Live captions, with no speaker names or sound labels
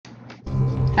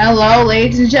Hello,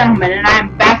 ladies and gentlemen, and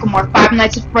I'm back with more Five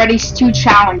Nights at Freddy's 2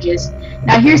 challenges.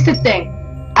 Now, here's the thing.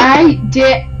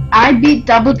 I beat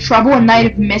Double Trouble in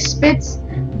Night of Misfits,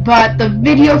 but the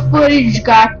video footage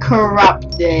got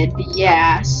corrupted.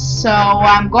 Yeah, so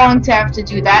I'm going to have to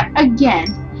do that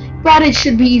again, but it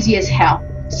should be easy as hell.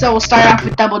 So we'll start off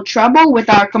with Double Trouble, with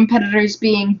our competitors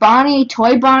being Bonnie,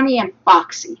 Toy Bonnie, and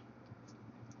Foxy.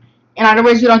 In other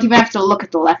words, we don't even have to look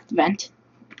at the left vent.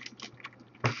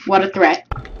 What a threat.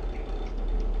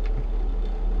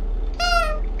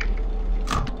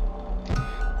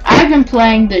 I've been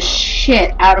playing the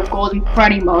shit out of Golden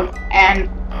Freddy mode, and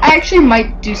I actually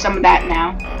might do some of that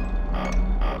now.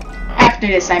 After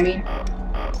this, I mean.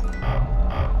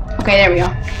 Okay, there we go.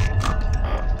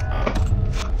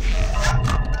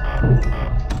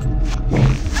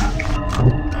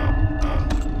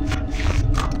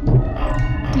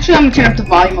 Actually, I'm gonna turn up the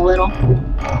volume a little.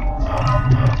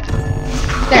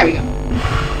 There we go.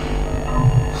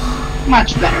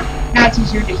 Much better. Now it's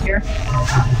easier to hear.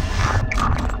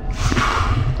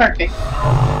 Perfect.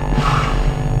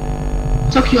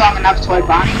 Took you long enough, Toy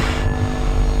Bonnie.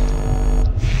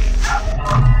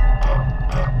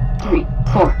 3,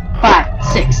 4, 5,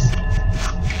 6.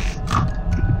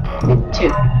 2,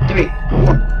 3,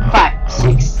 4, 5,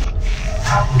 6.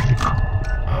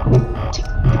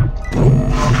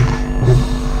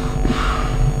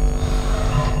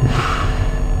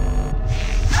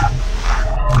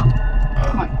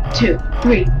 2,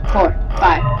 3, 4,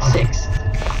 5, 6.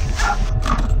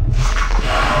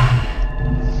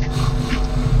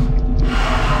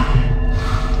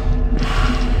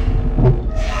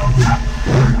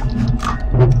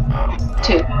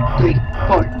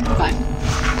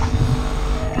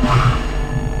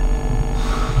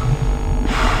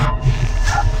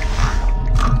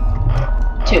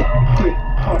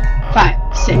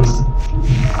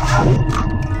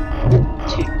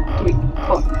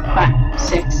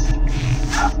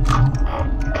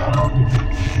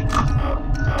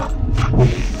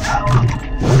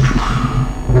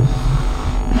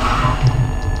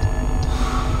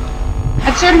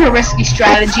 That's sort of a risky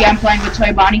strategy I'm playing with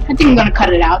Toy Bonnie. I think I'm gonna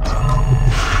cut it out.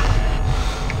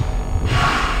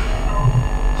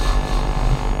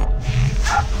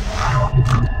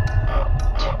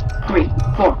 Three,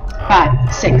 4,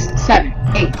 5, 6, 7,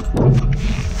 8.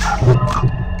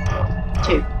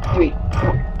 2, 3,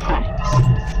 4,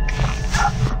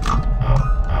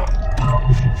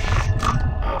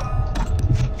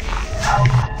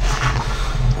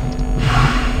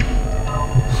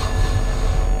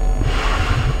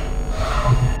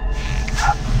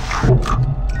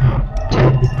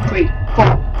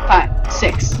 5,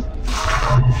 6.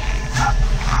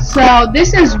 So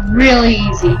this is really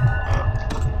easy.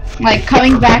 Like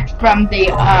coming back from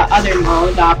the other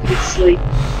mode, obviously.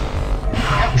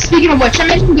 Speaking of which, I'm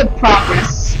making good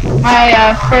progress.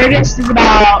 My furthest is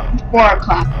about 4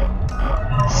 o'clock.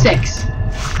 6.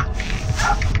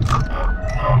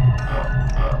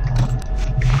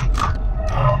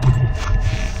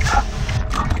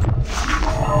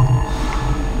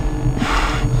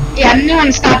 Yeah, I'm gonna want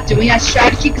to stop doing that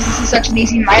strategy because this is such an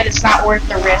easy night, it's not worth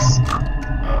the risk.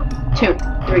 2,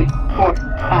 3, 4,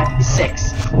 5,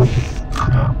 6.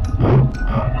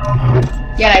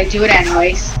 Yet I do it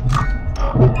anyways.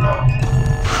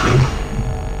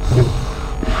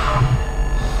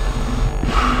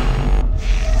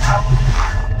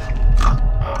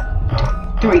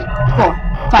 3, 4,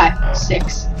 5,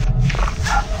 6.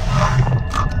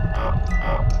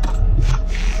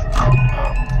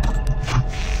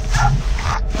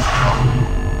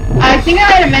 I think I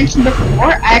might have mentioned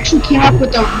before, I actually came up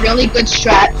with a really good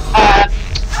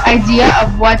idea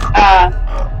of what,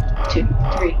 2,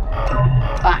 3,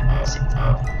 5, 6.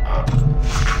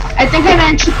 I think I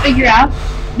managed to figure out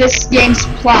this game's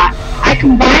plot. I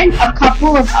combined a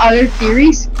couple of other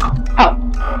theories. Oh.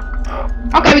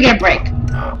 Okay, we get a break.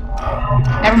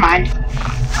 Never mind.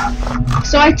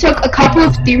 So I took a couple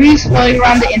of theories floating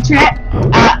around the internet,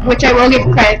 which I will give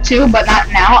credit to, but not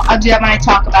now. I'll do that when I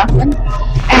talk about them.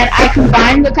 And I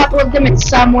combined a couple of them in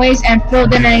some ways and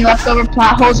filled in any leftover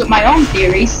plot holes with my own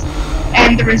theories.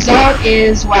 And the result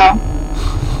is, well,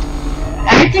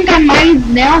 I think I might have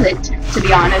nailed it, to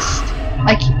be honest.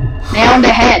 Like, nail on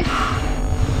the head.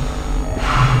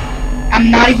 I'm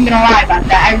not even gonna lie about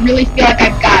that. I really feel like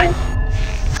I've got it.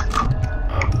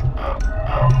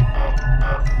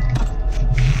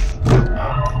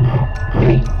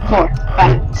 Three, 4,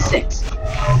 5, 6.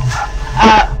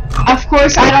 Of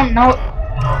course, I don't know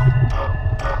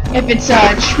if it's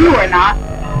true or not.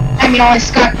 I mean, only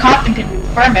Scott Cawthon can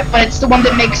confirm it, but it's the one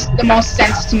that makes the most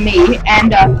sense to me.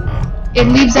 And It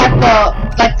leaves at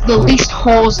the least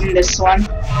holes in this one.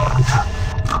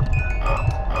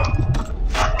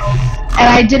 And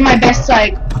I did my best to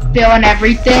like fill in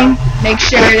everything, make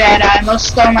sure that no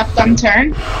stone left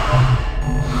unturned.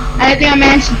 And I think I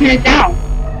managed to pin it down.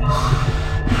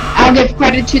 I'll give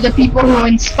credit to the people who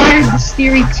inspired this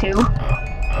theory too.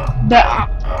 But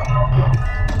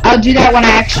I'll do that when I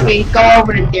actually go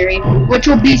over the theory, which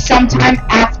will be sometime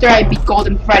after I beat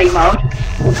Golden Freddy mode.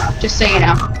 Just so you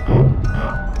know.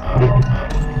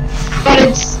 But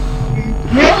it's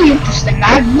really interesting.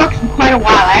 I've looked for quite a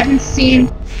while. I haven't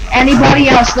seen anybody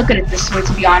else look at it this way,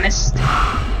 to be honest.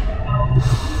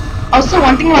 Also,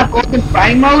 one thing about Golden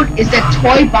Freddy mode is that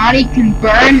Toy Bonnie can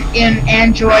burn in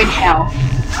Android hell.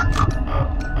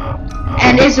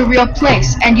 And is a real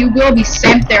place, and you will be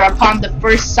sent there upon the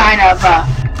first sign of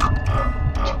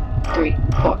 2, 3,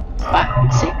 4,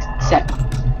 5, 6, 7.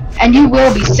 And you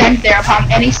will be sent there upon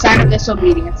any sign of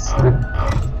disobedience.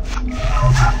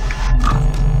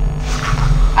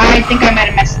 I think I might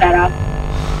have messed that up.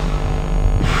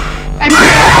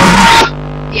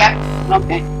 Yep,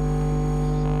 okay.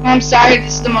 I'm sorry,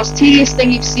 this is the most tedious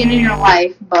thing you've seen in your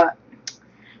life, but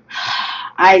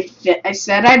I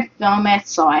said I'd film it,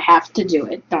 so I have to do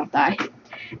it, don't I?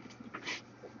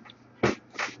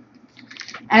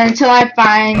 And until I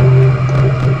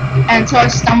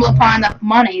stumble upon enough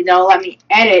money that'll let me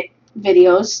edit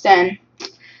videos, then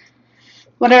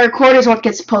what I record is what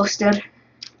gets posted.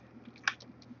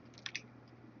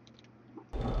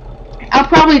 I'll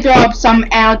probably throw up some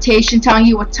annotation telling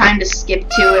you what time to skip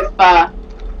to if,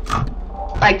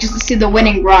 like, just to see the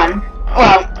winning run.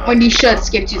 Well, when you should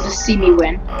skip to see me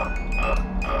win.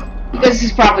 Because this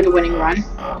is probably the winning run.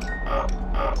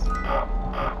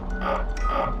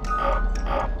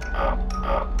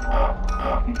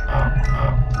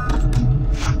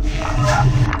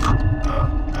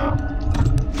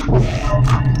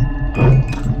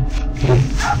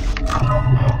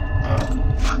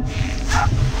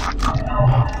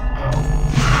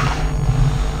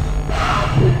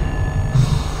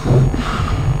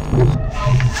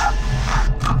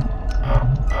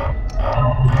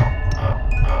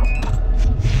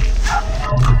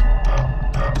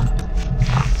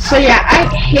 So yeah, I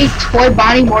hate Toy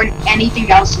Bonnie more than anything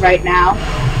else right now.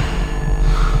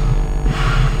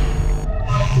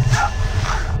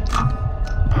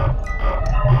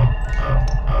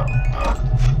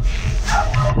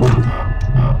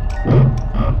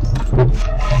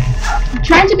 I'm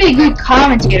trying to be a good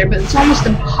commentator, but it's almost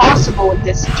impossible with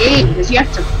this game because you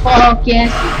have to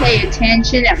focus and pay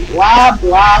attention and blah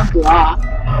blah blah.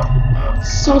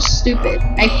 It's so stupid.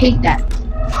 I hate that.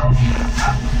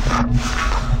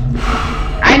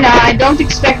 I know, I don't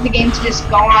expect the game to just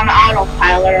go on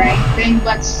autopilot or anything,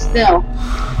 but still.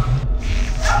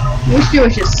 I wish there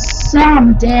was just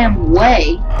some damn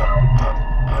way.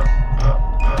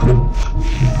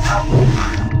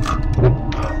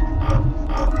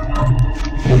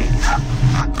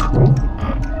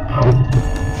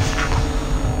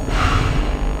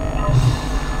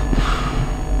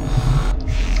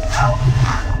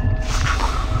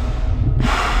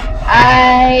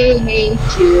 I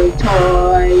hate you,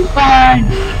 Toy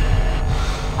Bonnie.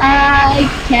 I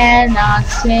cannot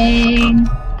sing.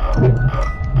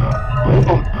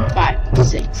 4, 5,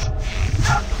 6.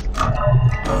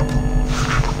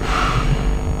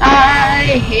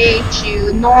 I hate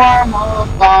you, normal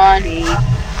Bonnie.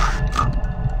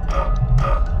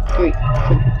 3,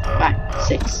 4, 5,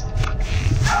 6.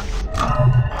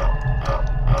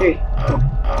 3, 4,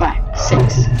 5,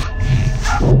 6.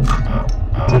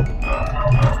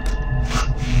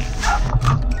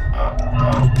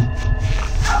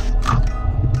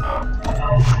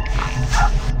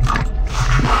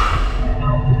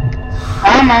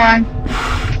 Come on.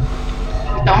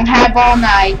 We don't have all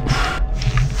night.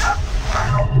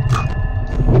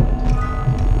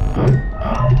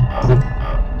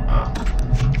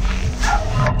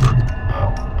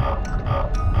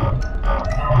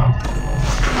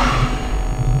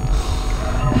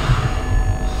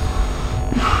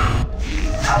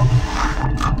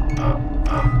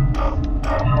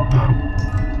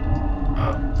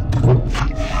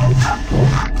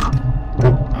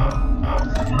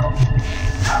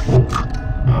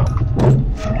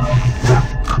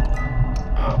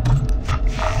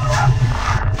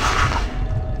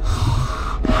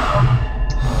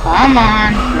 Come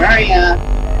on, hurry up.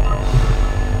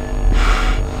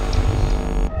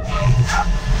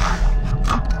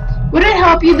 Would it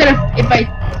help you that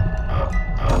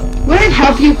would it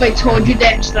help you if I told you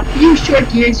that in just a few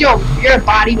short years your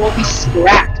body will be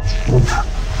scrapped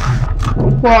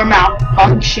for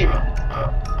malfunctioning?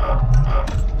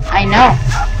 I know.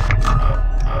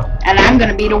 And I'm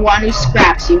gonna be the one who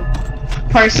scraps you.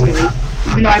 Personally.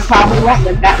 Even though I probably won't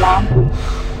live that long.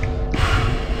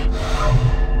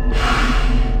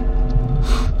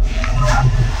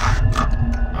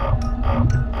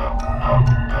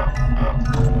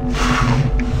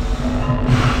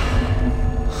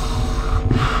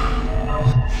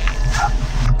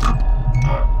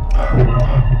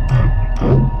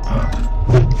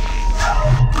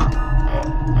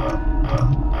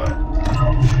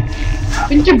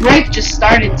 Winter break just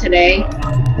started today.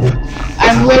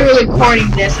 I'm literally recording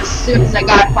this as soon as I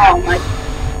got home. Like,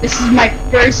 this is my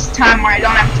first time where I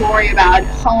don't have to worry about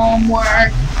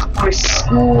homework or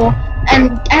school,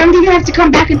 and I don't even have to come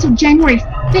back until January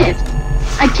 5th.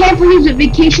 I can't believe that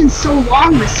vacation's so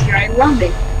long this year. I love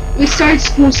it. We started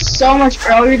school so much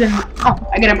earlier than... Oh,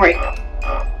 I got a break.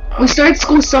 We started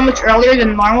school so much earlier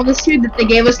than normal this year that they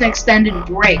gave us an extended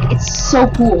break. It's so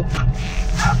cool.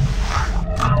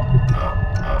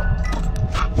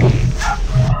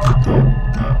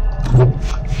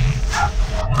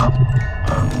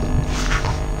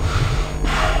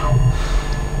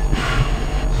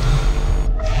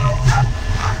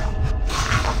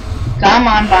 Come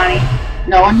on, Bonnie.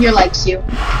 No one here likes you.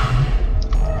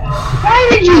 Why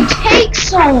did you take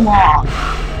so long?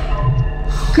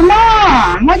 Come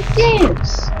on, what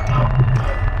gives?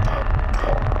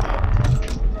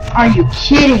 Are you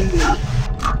kidding me?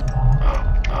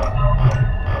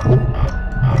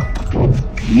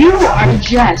 You are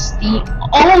just the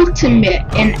ultimate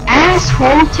in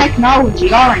asshole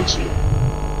technology, aren't you?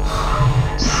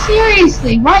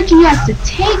 Seriously, why'd you have to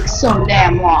take so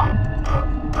damn long?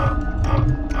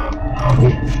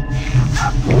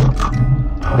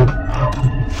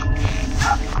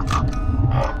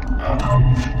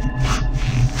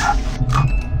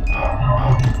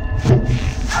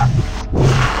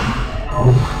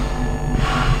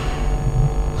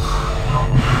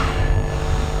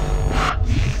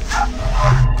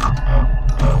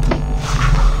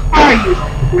 Are you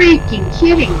freaking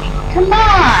kidding me? Come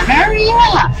on, hurry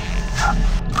up!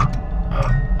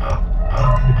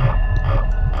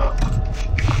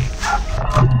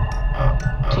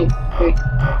 2, 3,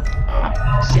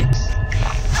 5, 6.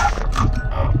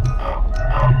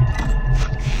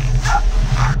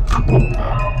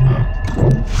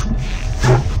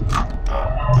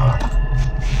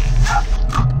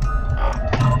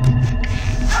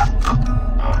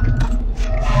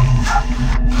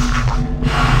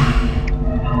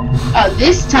 Oh,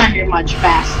 this time you're much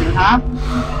faster, huh?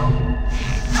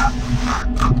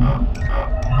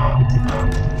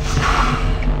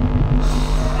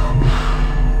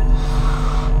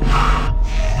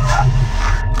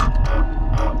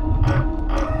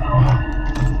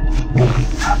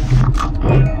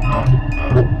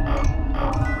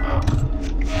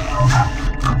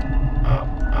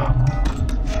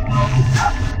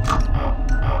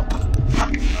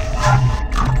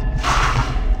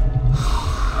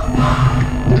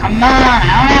 Come on, I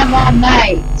don't have all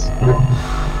night.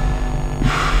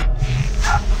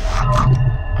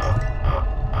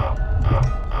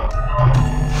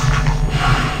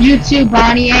 You too,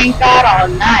 Bonnie, ain't got all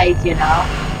night, you know.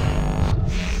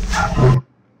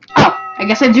 Oh, I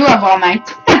guess I do have all night.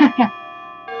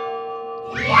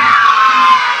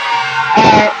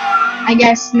 I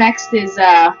guess next is,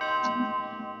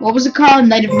 what was it called?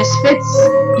 Night of Misfits?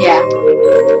 Yeah.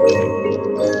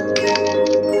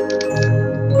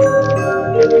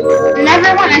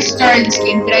 Never when I started this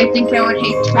game did I think I would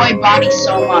hate Toy Bonnie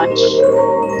so much.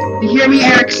 You hear me,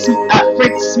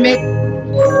 Fritz Smith?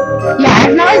 Yeah, I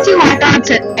have no idea why I thought it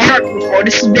said Eric before.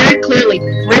 This is very clearly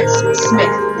Fritz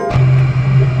Smith.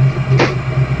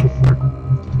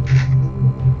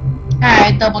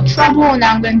 Alright, Double Trouble, and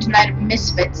now I'm going to Night of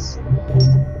Misfits.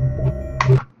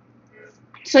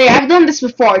 So yeah, I've done this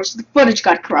before, just the footage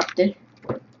got corrupted.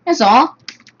 That's all.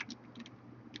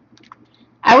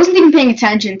 I wasn't even paying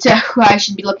attention to who I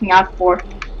should be looking out for.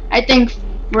 I think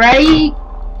Freddy,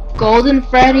 Golden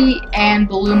Freddy, and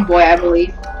Balloon Boy, I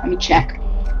believe. Let me check.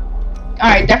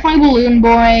 Alright, definitely Balloon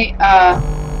Boy.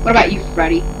 What about you,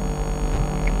 Freddy?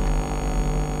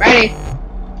 Freddy?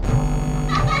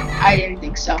 I didn't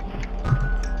think so.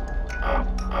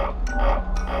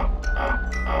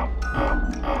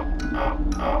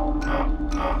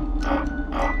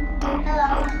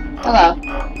 Hello.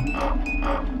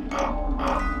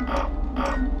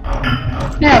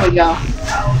 There we go.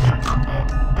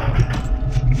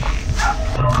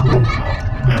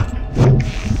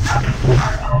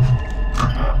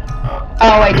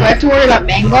 Oh wait, do I have to worry about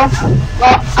Mango?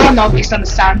 Well, I don't know based on the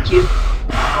sound cue.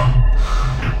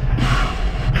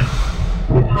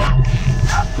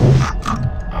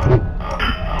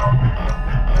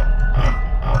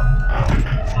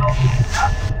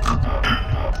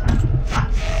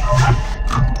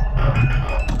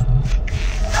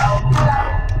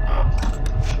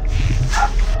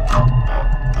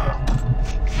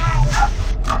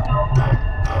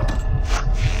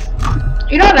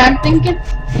 think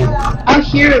I'll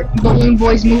hear Balloon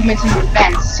Boy's movements in the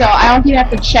vents, so I don't even have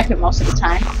to check it most of the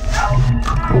time.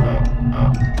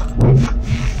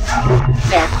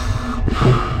 There.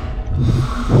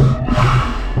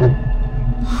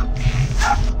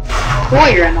 Boy,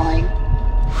 you're annoying.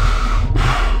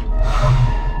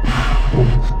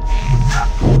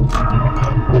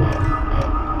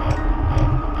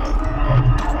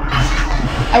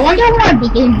 I wonder why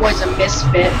Balloon Boy's a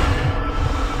misfit.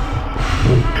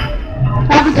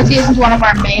 Probably because he isn't one of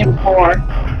our main four.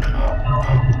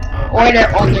 Or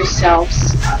their older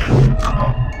selves.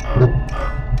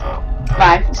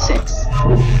 5, 6.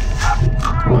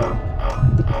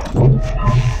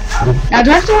 Now,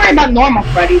 do I have to worry about normal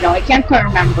Freddy, though? I can't quite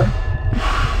remember.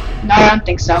 No, I don't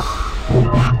think so.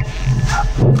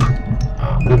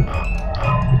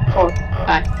 4,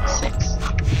 5, 6.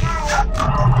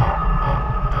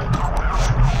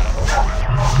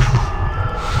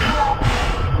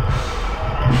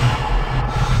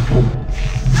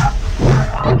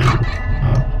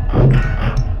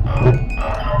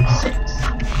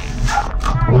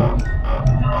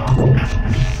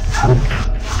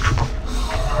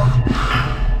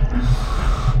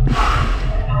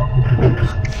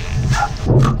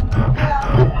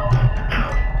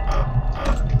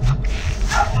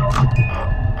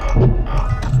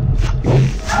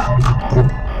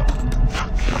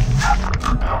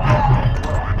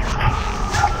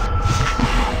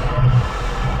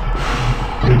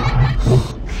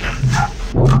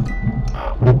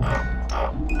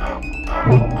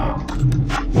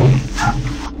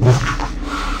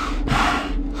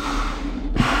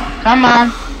 Come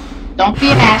on. Don't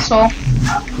be an asshole.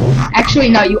 Actually,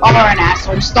 no, you are an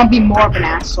asshole. Just don't be more of an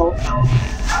asshole.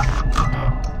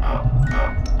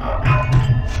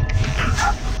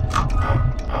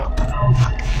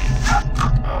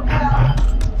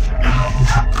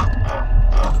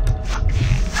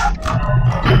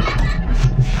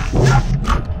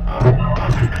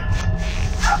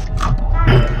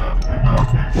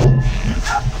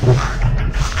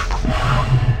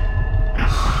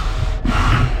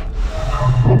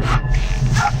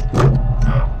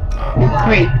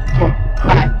 Three, 4,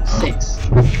 5, 6.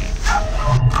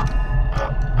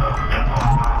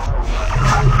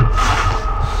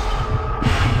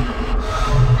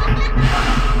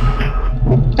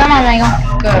 Come on, Mango.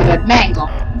 Good, Mango.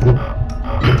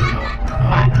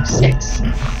 5, 6.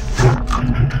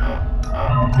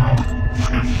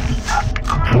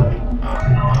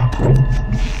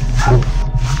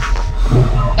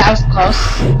 That was close.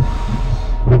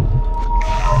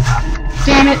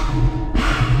 Damn it.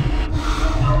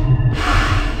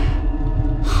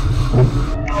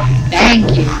 Thank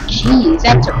you. Jeez,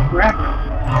 that took forever.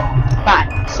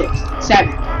 5, 6, 7,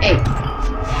 8.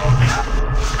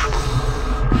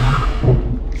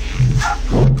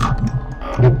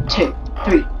 Two,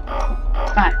 3,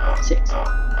 5, 6.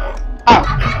 Oh.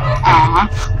 Aw.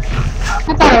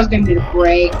 I thought I was gonna do the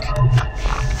break.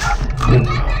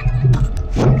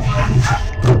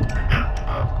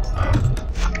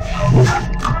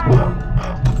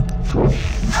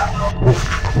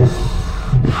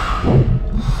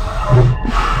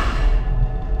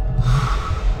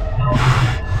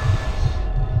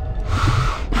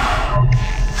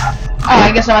 Oh,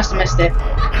 I guess I must have missed it.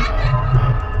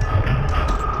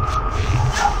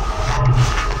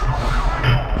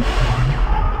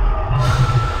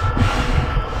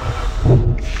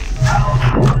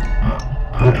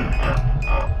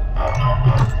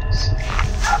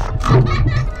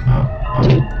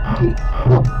 Two, 3,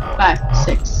 4, 5,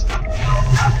 6.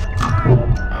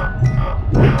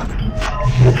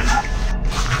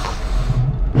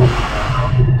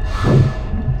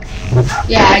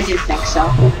 Yeah, I did think so.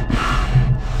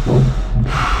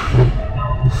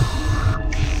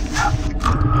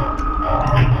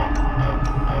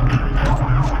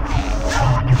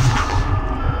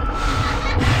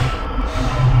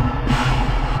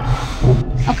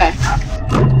 Okay.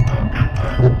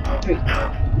 3,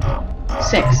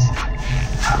 6.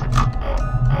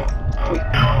 3,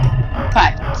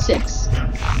 5, 6.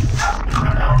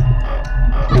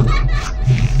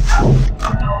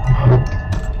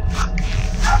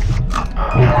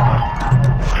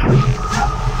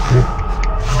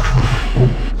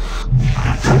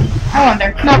 I wonder.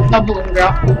 Nope, no balloon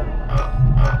girl.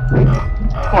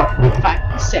 4,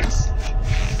 5, 6.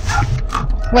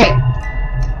 Wait.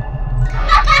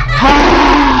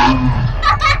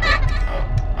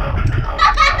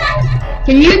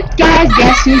 Can you guys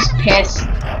guess who's pissed?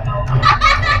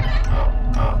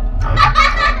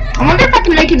 I wonder if I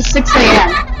can make it to 6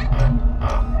 a.m.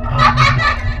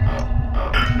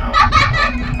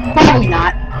 Probably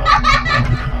not.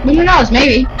 But who knows,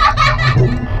 maybe.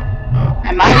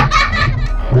 I might.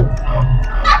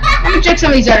 Let me check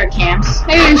some of these other camps.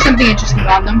 Maybe there's something interesting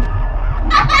about them.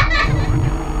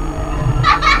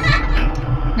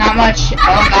 Not much.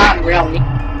 Oh, not really.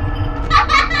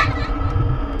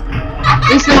 At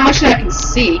least not much that I can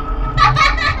see.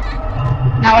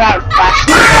 Not without a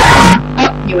flashlight.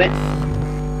 Oh, knew it.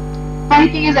 Funny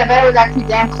thing is, I bet it was actually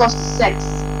damn close to 6.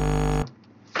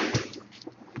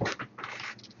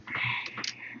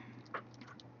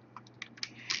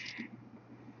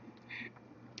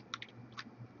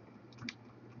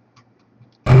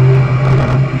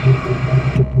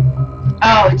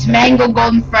 Oh, it's Mango,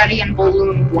 Golden Freddy, and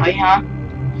Balloon Boy, huh?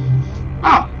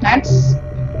 Oh, that's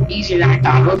easier than I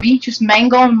thought it would be. Just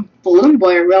Mango and Balloon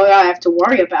Boy are really all I have to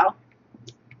worry about.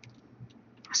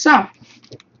 So,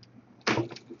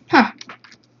 huh.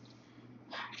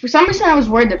 For some reason I was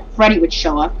worried that Freddy would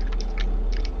show up.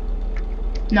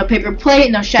 No paper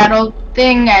plate, no shadow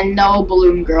thing, and no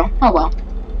balloon girl. Oh well.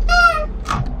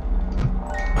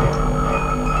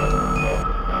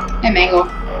 Hey, Mango.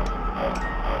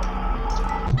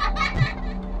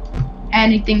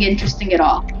 Anything interesting at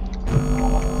all?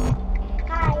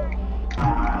 Hi.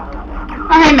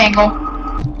 Oh, hey, Mango.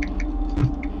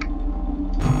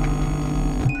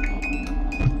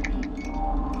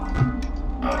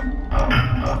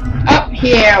 Oh,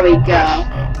 here we go.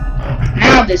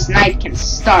 Now this night can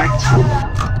start.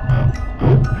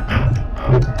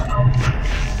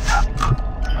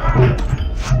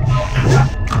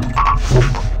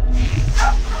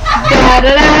 Da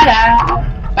da da da,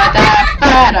 ba da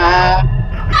ba da,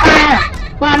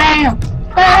 ba da ba ba da,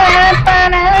 ba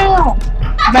ba da,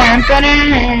 ba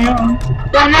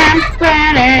da ba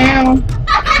da,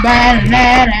 ba da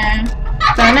da, ba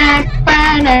da ba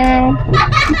da,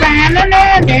 ba da da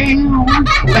da,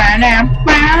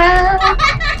 ba da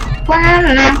ba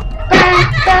da, ba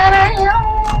da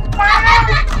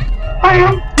ba da,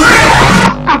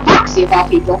 a Foxy of all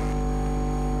people.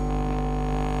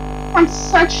 On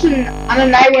a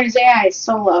night when his AI is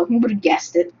so low, who would have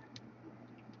guessed it?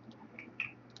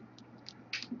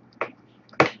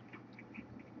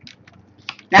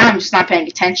 Now I'm just not paying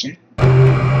attention.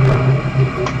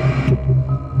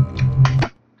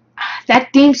 That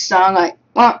theme song,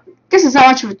 well, this is not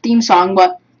much of a theme song,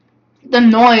 but the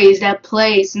noise that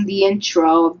plays in the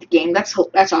intro of the game, that's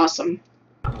awesome.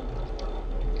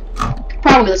 Could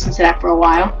probably listen to that for a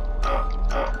while.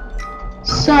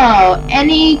 So,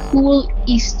 any cool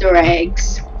Easter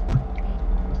eggs?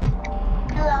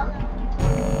 Hello.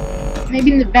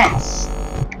 Maybe in the vents.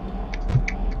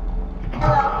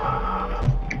 Hello.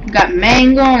 We got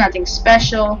Mango, nothing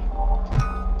special.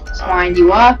 Let's wind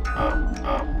you up.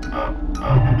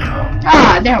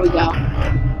 Ah, there we go.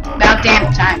 About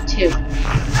damn time, too.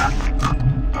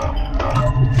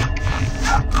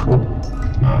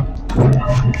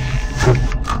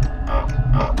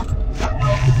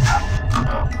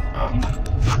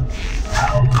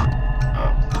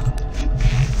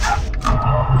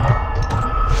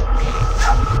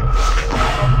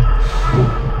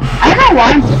 I don't know why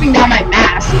I'm flipping down my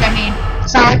mask. I mean,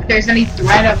 it's not like there's any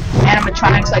threat of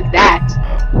animatronics like that.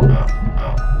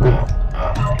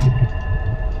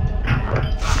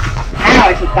 Now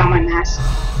I flip down my mask.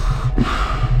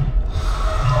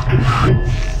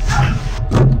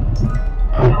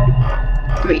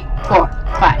 Three, 4,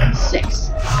 5, 6.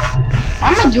 Why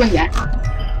am I doing that?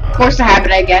 Force a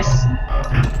habit, I guess.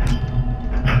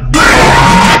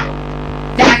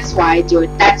 That's why I do it.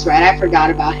 That's right, I forgot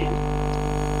about him.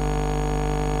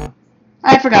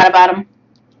 I forgot about him.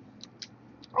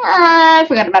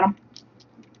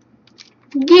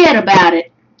 Forget about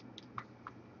it.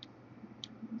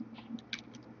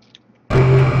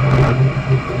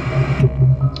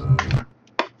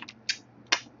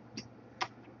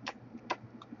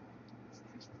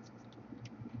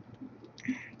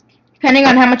 Depending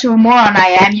on how much of a moron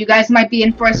I am, you guys might be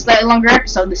in for a slightly longer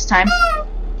episode this time.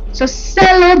 So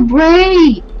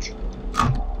celebrate!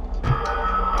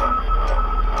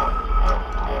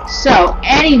 So,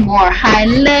 any more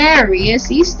hilarious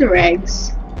Easter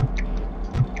eggs?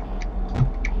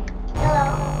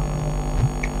 Hello.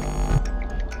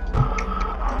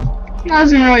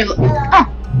 Doesn't really look. Oh,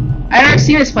 I've never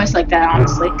seen this place like that,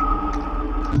 honestly.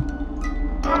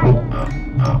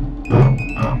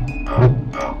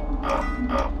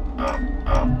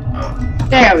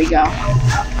 There we go.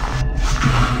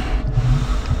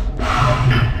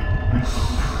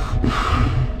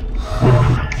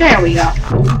 There we go.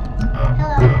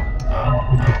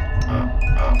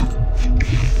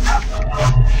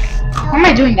 Why am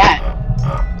I doing that?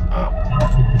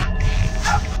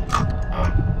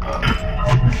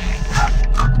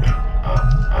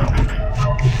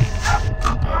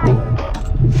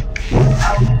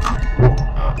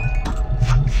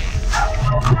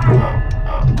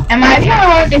 Am I the only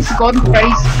one that thinks the Golden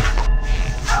Freddy's?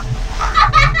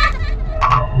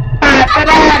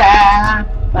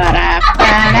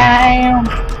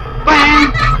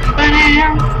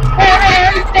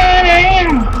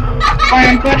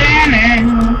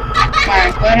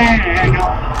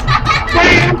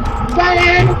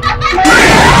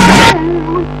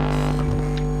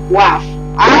 Wow.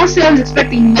 Honestly, I was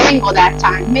expecting Mango that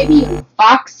time. Maybe even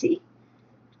Foxy.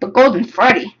 But Golden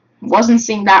Freddy. Wasn't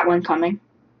seeing that one coming.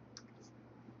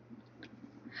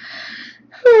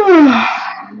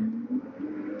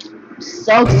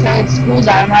 So excited, school's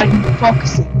out, I'm not even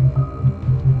focusing.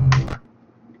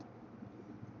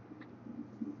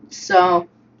 So,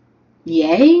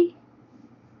 yay?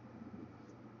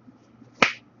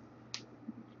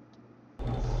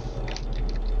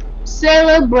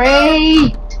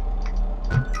 Celebrate!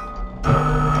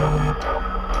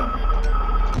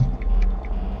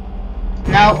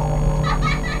 Nope.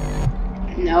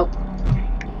 Nope.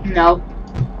 Nope.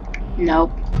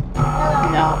 Nope.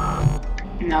 Nope.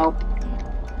 Nope.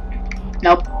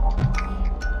 Nope.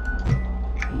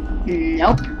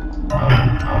 Nope.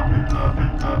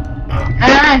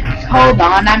 Hold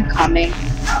on, I'm coming.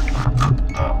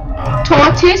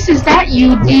 Tortoise, is that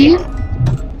you, dear?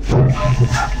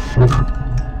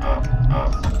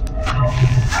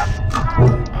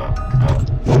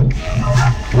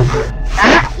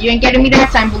 You ain't getting me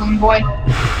that time, Balloon Boy.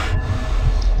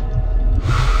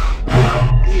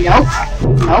 Nope.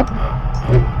 Nope.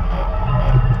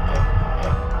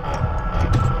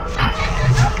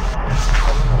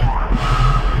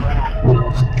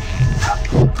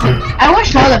 I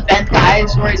wish all the vent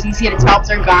guys were as easy to tell if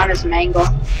they're gone as Mango.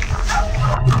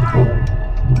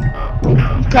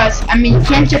 Because, I mean, you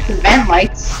can't check the vent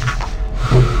lights.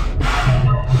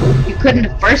 You could in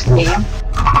the first game.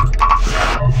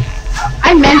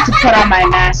 I meant to put on my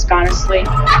mask, honestly.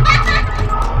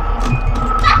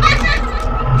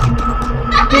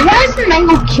 But why is the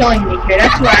Mango killing me here?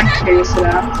 That's what I'm curious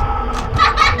about.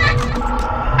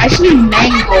 I should be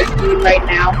Mango food right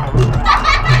now.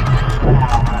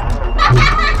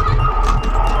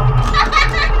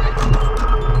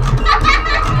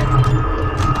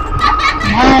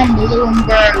 Balloon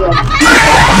Girl.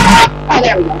 Oh,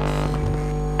 there we go.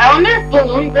 I wonder if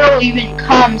Balloon Girl even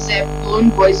comes if Balloon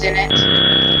Boy's in it.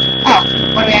 Oh,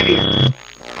 what do we have here?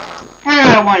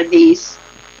 Another one of these.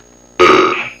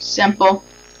 Simple.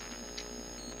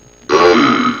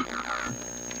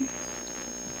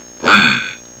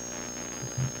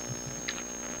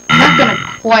 I'm not gonna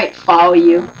quite follow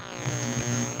you.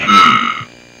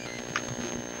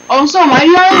 Also, am I the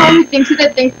only one who thinks that the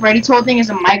thing Freddy's holding is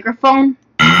a microphone?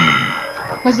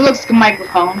 Because it looks like a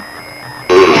microphone.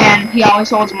 And he always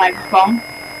holds a microphone.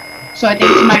 So I think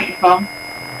it's a microphone.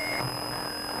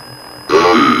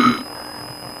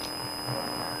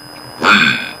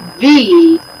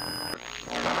 V.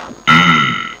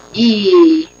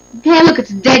 E. Hey, look,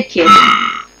 it's a dead kid.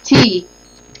 T.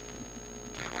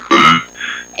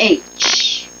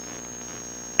 H.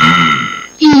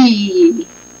 E.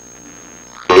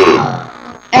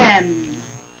 M.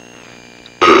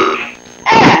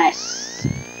 S.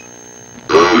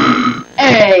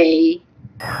 A.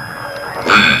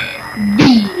 B.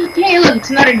 Hey, look, it's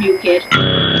another new kid.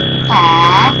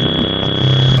 Aww.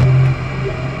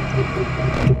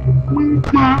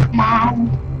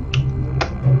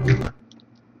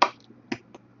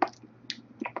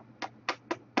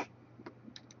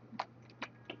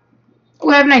 Oh,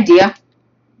 I have an idea.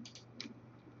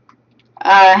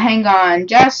 Hang on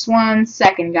just 1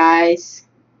 second, guys.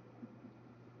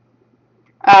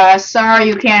 Sorry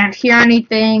you can't hear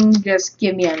anything. Just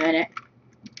give me a minute.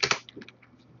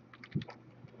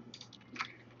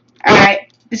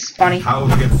 Alright, this is funny. How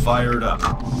to get fired up.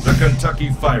 The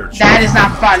Kentucky Fire Chief. That is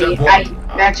not funny.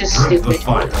 That's just Drink stupid. the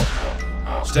fire.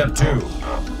 Step 2.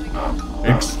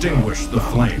 Extinguish the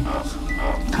flames.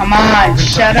 Come on,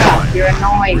 shut up. You're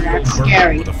annoying. That's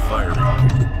scary. With a fire.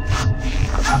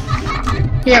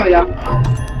 Here we go.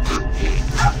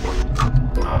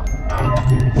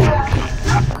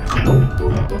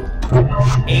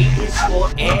 A is for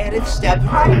Edith, step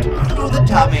right through the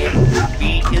tummy.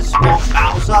 B is for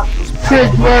Bowser, His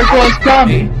word was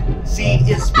coming. C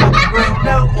is for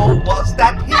Bruno, or was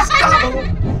that his double?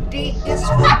 D is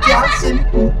for Johnson,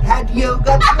 who had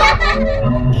yoga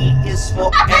trouble. E is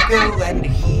for Echo, and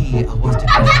he was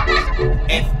defeated.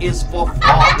 F is for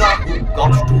Frogger, who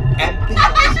got too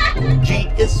ambitious. G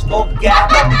is for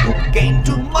Gavin, who gained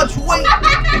too much weight.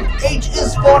 H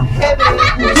is for Heavy,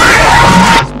 who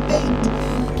was bait.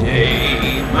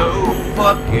 Game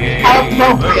over, game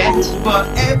over.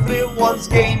 Everyone's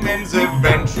game ends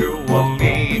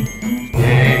eventually.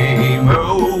 Game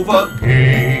over.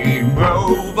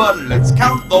 mover. Let's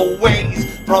count the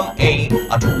ways from A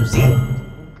to Z.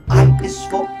 I is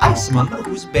for Iceman,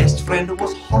 whose best friend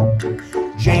was hot.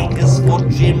 J is for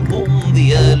Jim, whom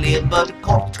the early bird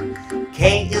caught.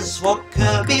 K is for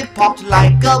Kirby, popped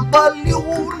like a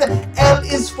balloon. L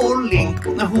is for Link,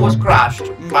 who was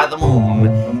crashed by the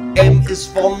moon. M is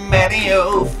for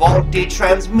Mario, faulty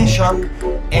transmission.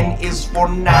 N is for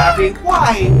Navi,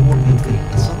 why wouldn't we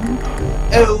listen?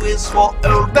 O is for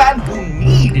Old Man, who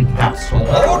needed that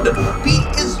sword. P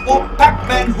is for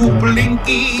Pac-Man, who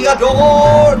Blinky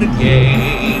adored.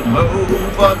 Game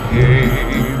over,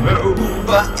 game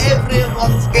over.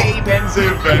 Everyone's game ends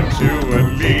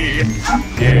eventually.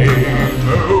 Game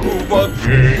over,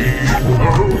 game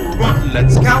over.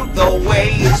 Let's count the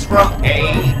ways from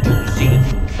A to Z.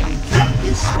 K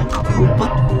is for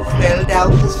Cupid, who fell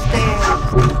down the stairs.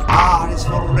 R is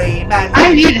for Rayman,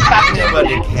 I need to stop doing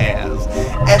nobody that. cares.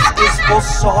 S is for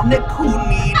Sonic, who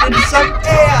needed some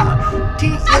air. T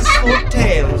is for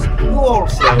Tails, who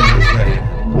also is there.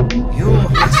 U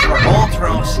is for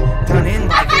Ultros, done in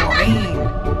by chlorine.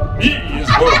 E is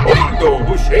for Hondo,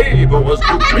 whose shave was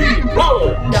too clean.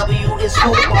 Run! W is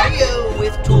for Wario,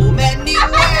 with too many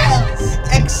wells.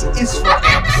 X is for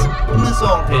X,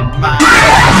 assaulted mind.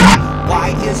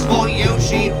 Y is for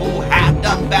Yoshi, who had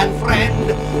a bad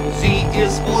friend. Z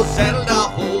is for Zelda,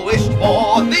 who wished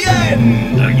for the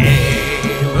end.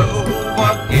 Game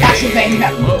over, game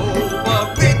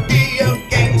over. Video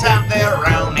games have their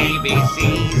own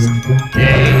ABCs.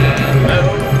 Game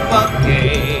over,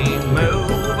 game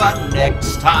over.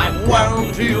 Next time,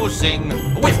 won't you sing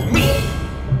with me?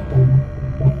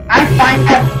 I find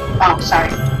that. Oh,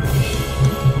 sorry.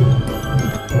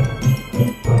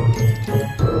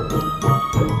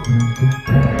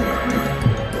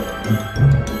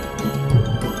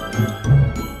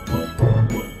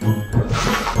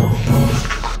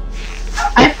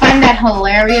 I find that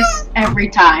hilarious every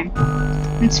time.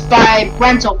 It's by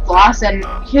Rental Floss, and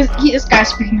this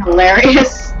guy's freaking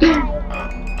hilarious.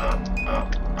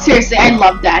 Seriously, I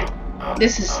love that.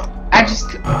 This is,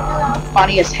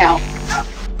 funny as hell.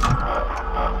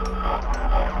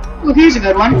 Ooh, here's a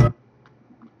good one.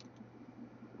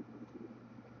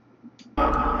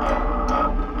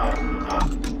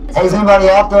 Hey, is anybody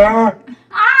out there?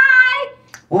 Hi!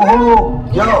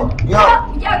 Woohoo! Yo!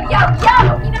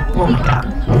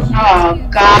 Oh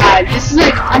god, this is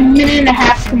like a minute and a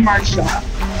half commercial.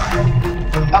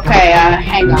 Okay,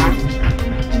 hang on.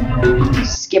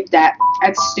 Skip that.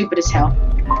 That's stupid as hell.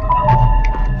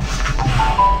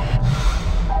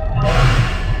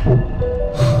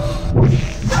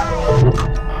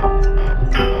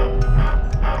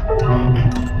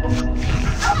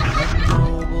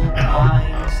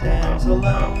 Stands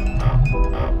alone.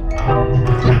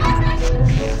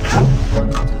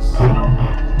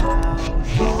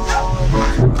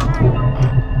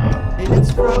 In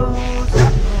its frozen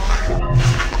home,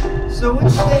 so it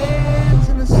stands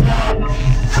in the sun.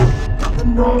 The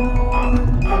north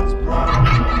winds blow.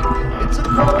 It's a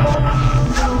cold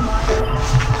little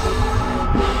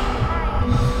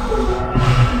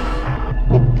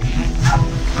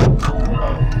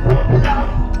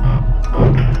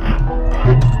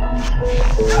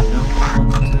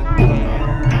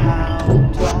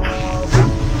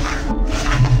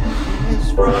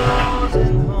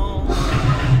frozen home,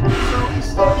 so he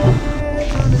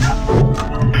stands on his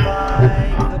own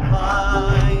like the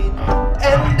pine.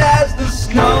 And as the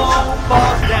snow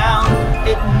falls down,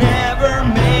 it never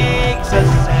makes a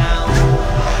sound.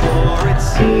 Sure, it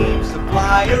seems to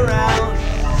fly around,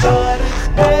 but it's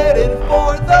headed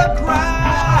for the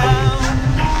ground.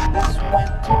 This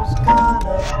winter's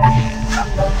gonna be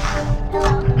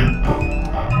long.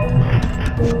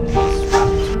 This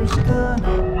winter's gonna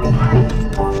be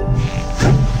long.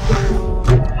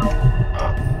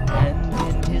 And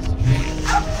in his dreams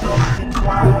he can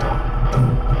fly.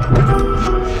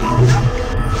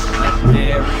 But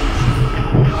there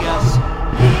is a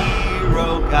hero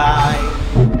guy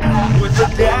with a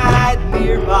dad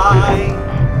nearby.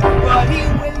 But he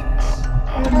wakes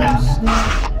when there's snow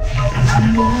and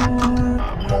north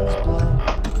winds blow.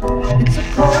 It's a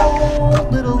cold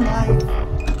little life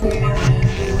here in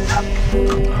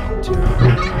winter.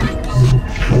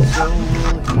 So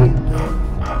will he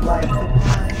live like the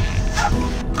pine?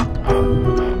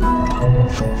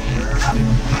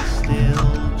 Perfectly still,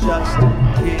 just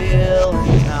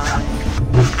killing time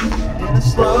in a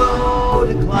slow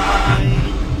decline.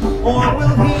 Or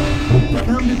will he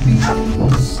come to be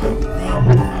something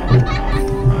more?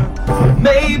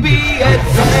 Maybe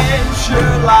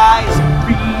adventure lies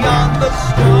beyond the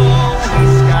snowy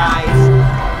skies,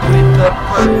 with a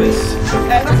purpose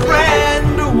and a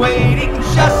friend waiting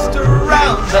just around.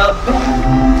 around the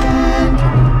bend.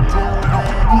 Till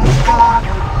then he's gotta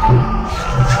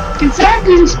be. Can someone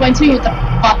please explain to me what the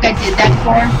fuck I did that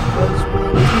for? 'Cause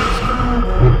when he's gonna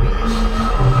be.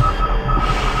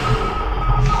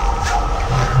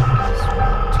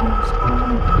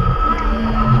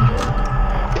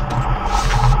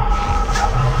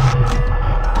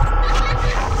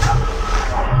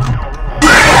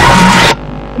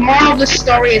 The moral of the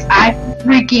story is I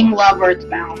freaking love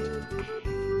Earthbound.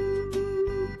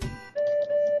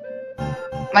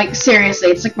 Like, seriously,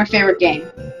 it's like my favorite game.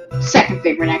 Second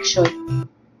favorite, actually.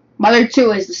 Mother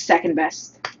 2 is the second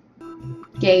best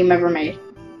game ever made.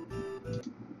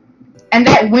 And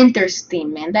that Winter's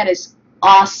theme, man, that is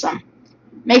awesome.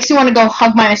 Makes you want to go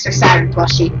hug my Mr. Saturn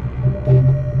plushie.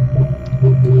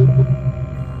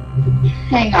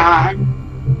 Hang on.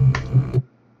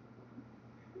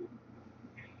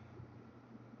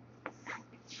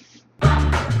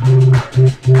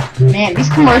 Man, these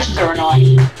commercials are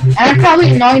annoying. And I'm probably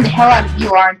annoying the hell out of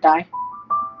you, aren't I?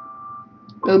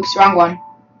 Oops, wrong one.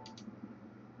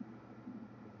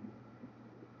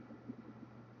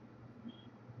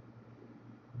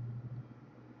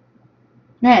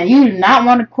 Man, you do not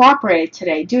want to cooperate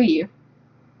today, do you?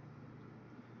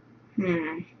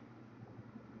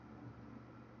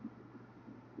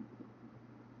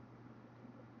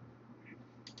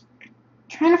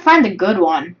 Trying to find the good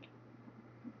one.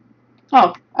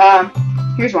 Oh,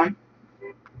 here's one.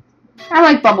 I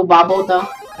like Bubble Bobble, though.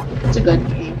 It's a good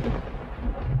game.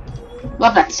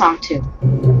 Love that song, too.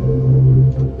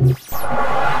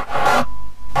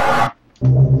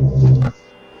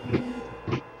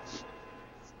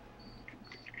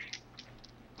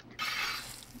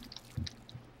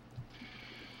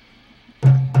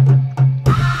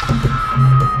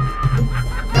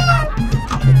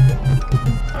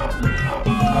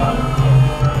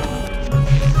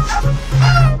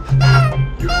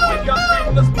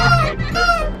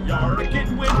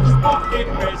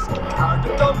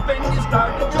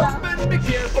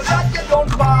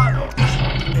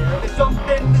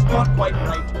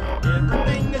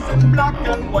 Black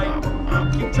and white. You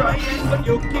keep trying, but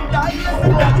you keep dying,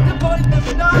 and that's the point of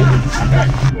the night.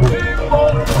 Limbo,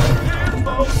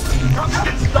 limbo, come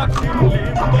get stuck in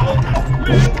limbo.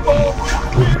 Limbo,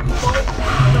 limbo,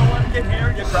 no one can hear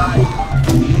you cry.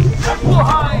 Limbo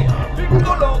high,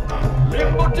 limbo low,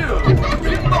 limbo two,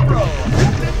 limbo bro.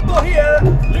 Limbo here,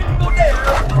 limbo there,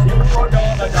 you are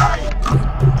gonna die.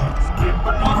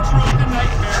 Skipping on through the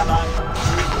nightmare land,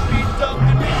 beat up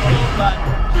the limbo land.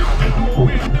 If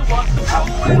you want to go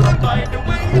in and by the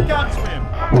way you can't swim.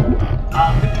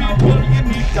 All the people you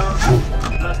meet down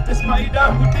plus the spider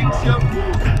who thinks you're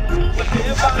cool.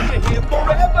 Whatever, you're here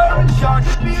forever and short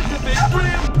it feels a bit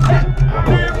grim.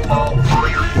 Limbo,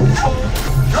 limbo,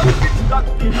 don't get stuck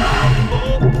in limbo.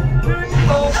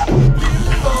 Limbo,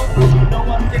 limbo, no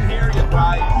one can hear you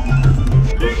cry.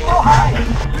 Limbo high,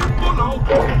 limbo low,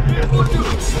 limbo two,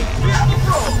 limbo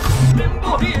pro,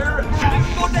 limbo here,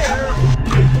 limbo there.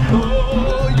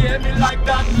 Oh, yeah, me like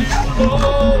that limbo.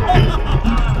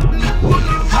 Limbo,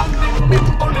 limbo,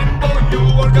 limbo, limbo, you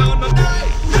are gonna die.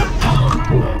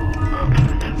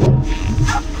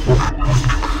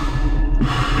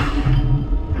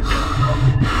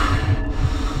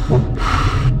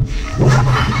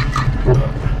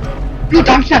 Blue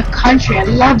Donkey Kong Country, I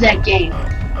love that game.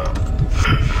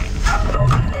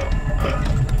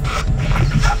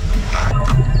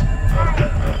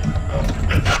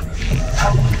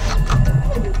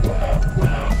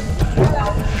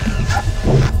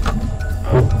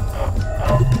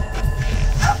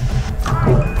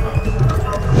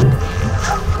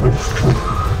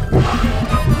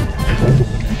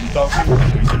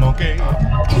 Monkey. In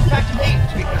fact, an ape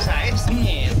to be precise.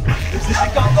 This is the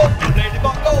Congo, we play the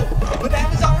bongo. But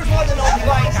that is ours more than all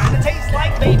device. Kinda tastes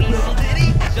like baby little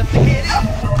ditty, just a kitty.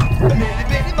 A little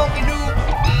bitty monkey noob.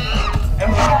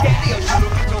 And when you candy, oh, you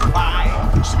look so high.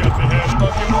 She's got the head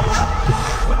monkey move.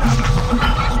 When I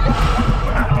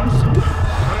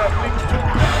wings to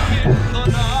in the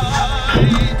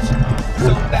night.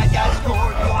 Some bad guys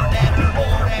score your net and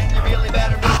board, and you really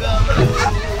better move up.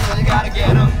 You gotta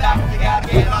get them back, you gotta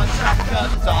get on track,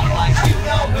 cause it's all like you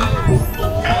know who. The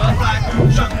black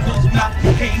jungles, map,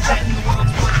 caves, and the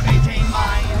world's worst maintained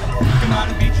mind. Come on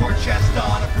and beat your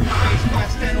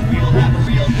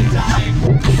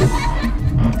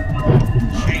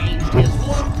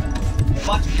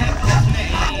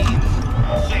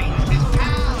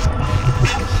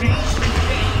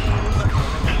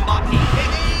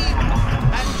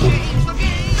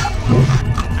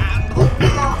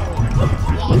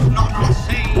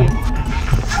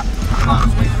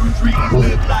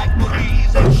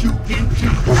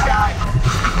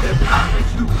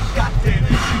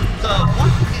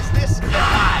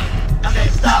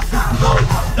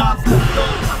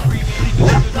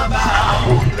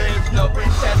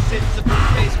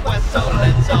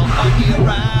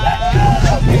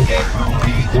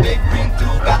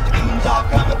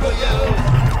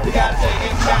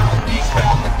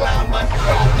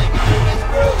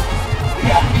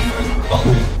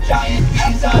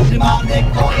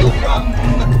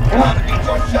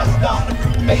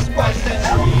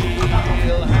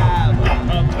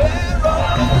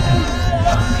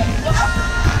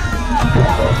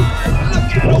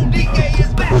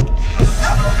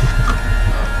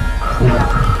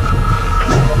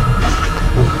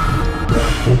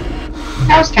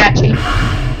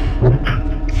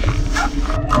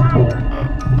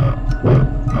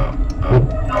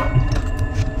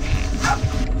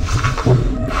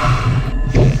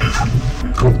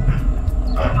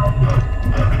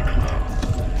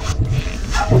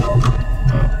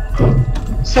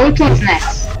So which one's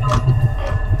next?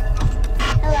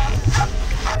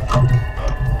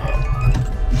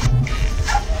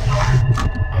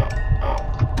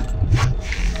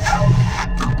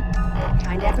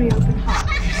 Behind every open heart,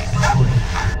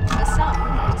 a song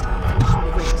that's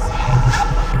unfinished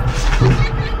lyrics.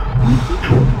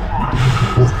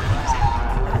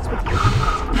 That's what the open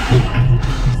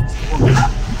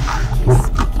hearts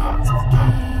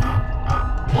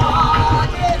What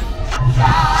if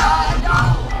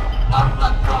shadow of the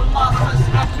Colossus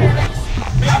appearance?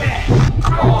 Maybe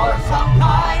you're some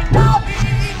kind of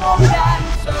evil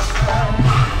dancer,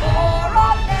 or a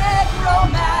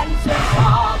necromancer,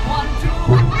 someone to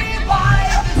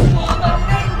revive this woman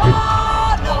named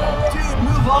Mono. Dude,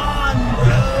 move on,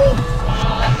 bro.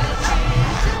 Destroy the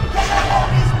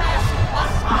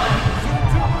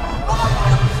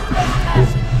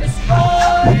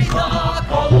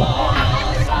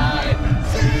Colossi.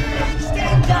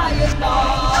 Stay giant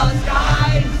lost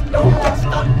guys. Don't get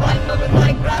stuck by moving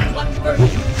like grab one first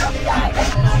shoot in the eye.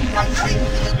 And I'm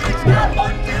thinking it's not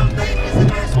one damn thing. Is it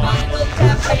their spinal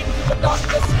campaign to the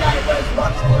darkness sky? Where's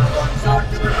rocks full of one? Sword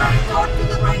to the brain, sword to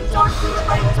the brain, sword to the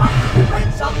brain, sword to the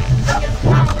brain. Something is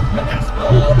happening.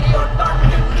 Explode your dark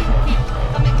and you keep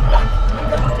coming back. And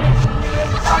continue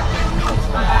in the dark and you'll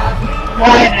smash.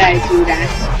 Why did I do that?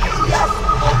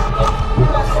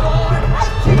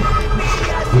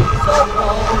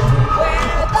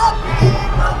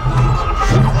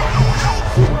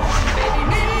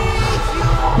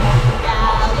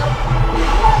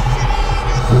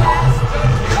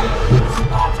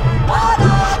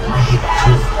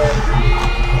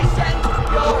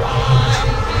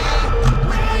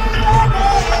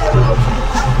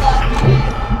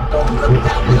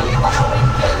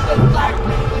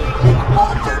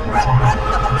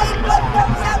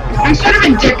 I'm sort of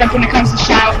a dick up when it comes to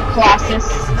Shadow of the Colossus.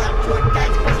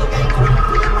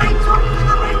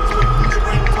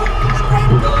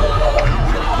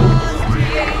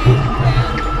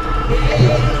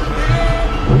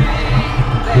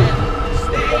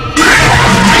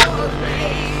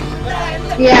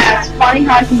 Yeah, it's funny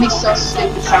how I can be so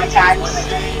stupid sometimes.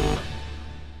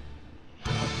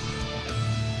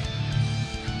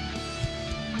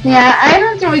 Yeah, I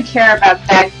don't really care about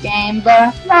that game,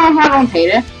 but no, I don't hate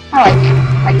it. I like it,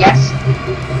 I guess.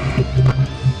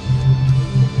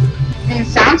 I mean, it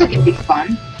sounds like it'd be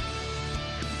fun.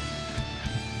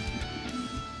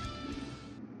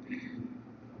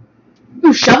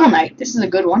 Ooh, Shovel Knight. This is a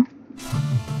good one.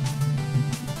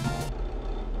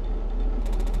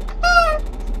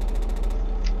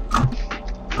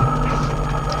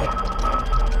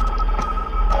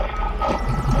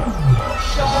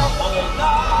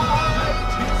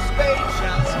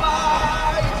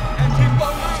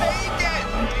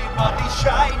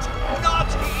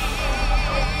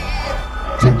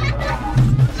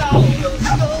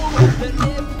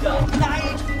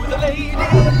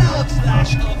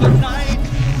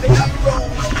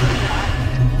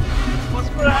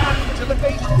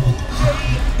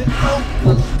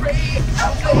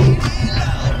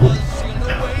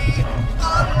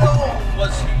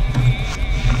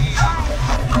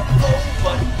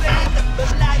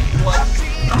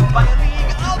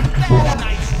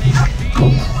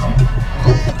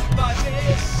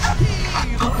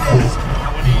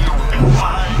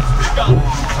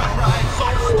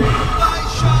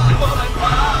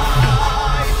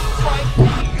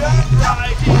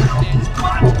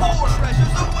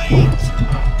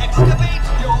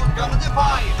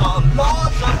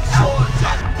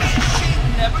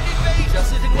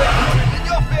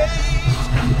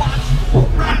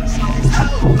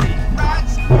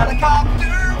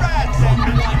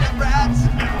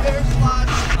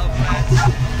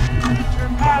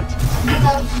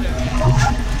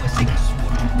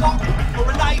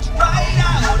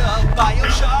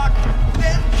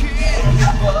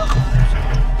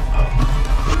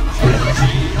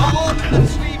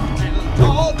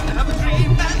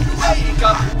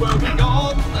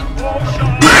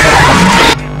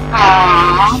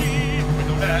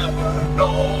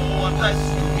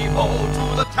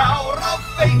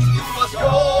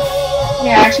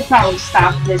 Yeah, I should probably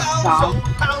stop this song.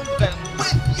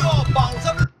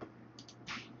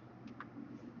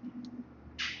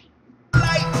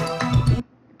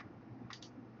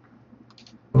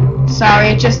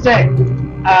 Sorry, just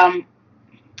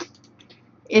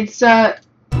it's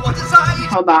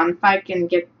hold on, if I can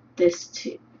get this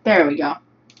to, there we go.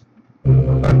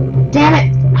 Damn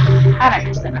it! How'd I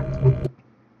mess that up?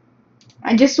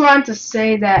 I just wanted to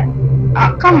say that,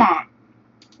 oh, come on.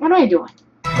 What am I doing?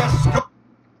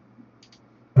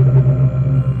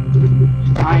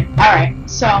 Fine. Alright,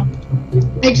 so I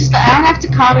don't have to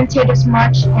commentate as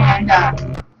much, and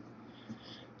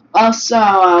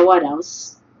also what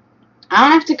else? I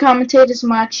don't have to commentate as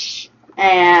much,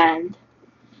 and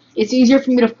it's easier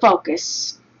for me to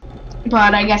focus.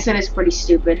 But I guess it is pretty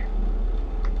stupid.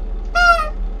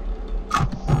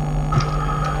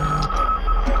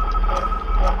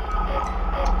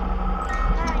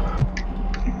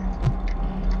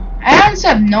 I honestly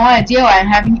have no idea why I'm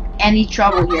having any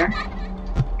trouble here.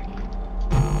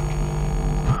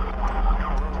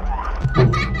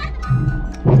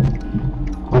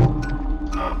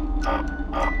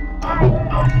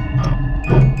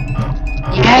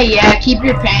 Yeah, keep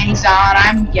your panties on.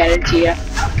 I'm getting to you.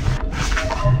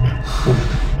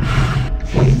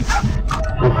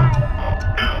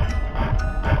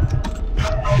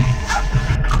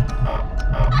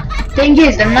 Thing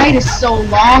is, the night is so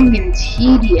long and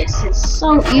tedious. It's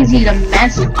so easy to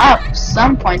mess up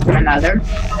some point or another.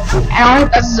 And all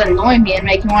it does is annoy me and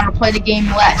make me want to play the game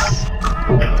less.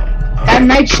 That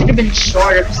night should have been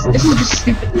shorter, because this is just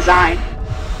stupid design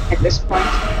at this point.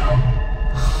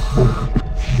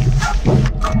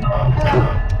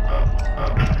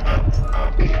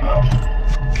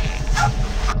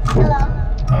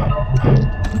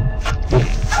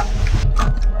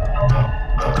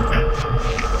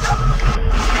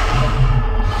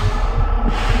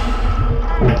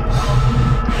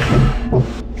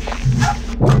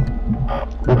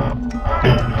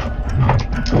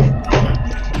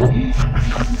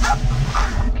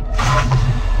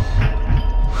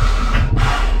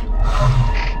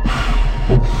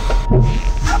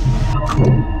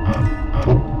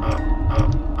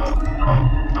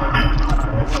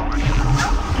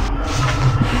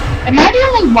 Am I the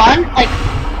only one? Like,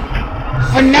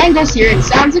 when Mango's here, it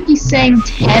sounds like he's saying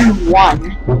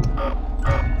 10-1.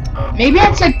 Maybe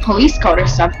that's like police code or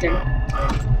something.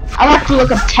 I'll have to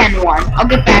look up 10-1. I'll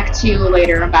get back to you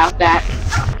later about that.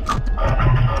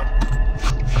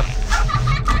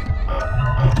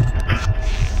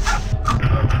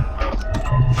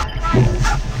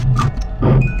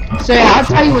 So yeah, I'll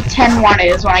tell you what 10-1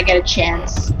 is when I get a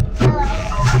chance.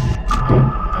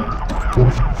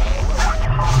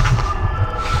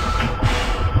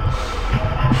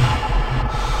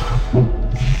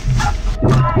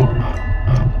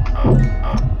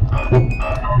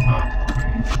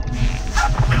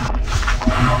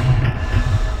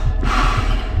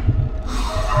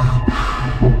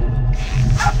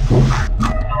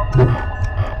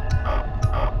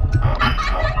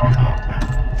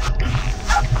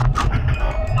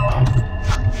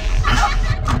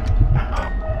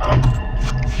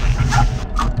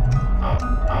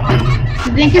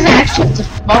 The thing is, I actually have to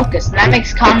focus, and that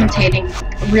makes commentating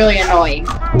really annoying.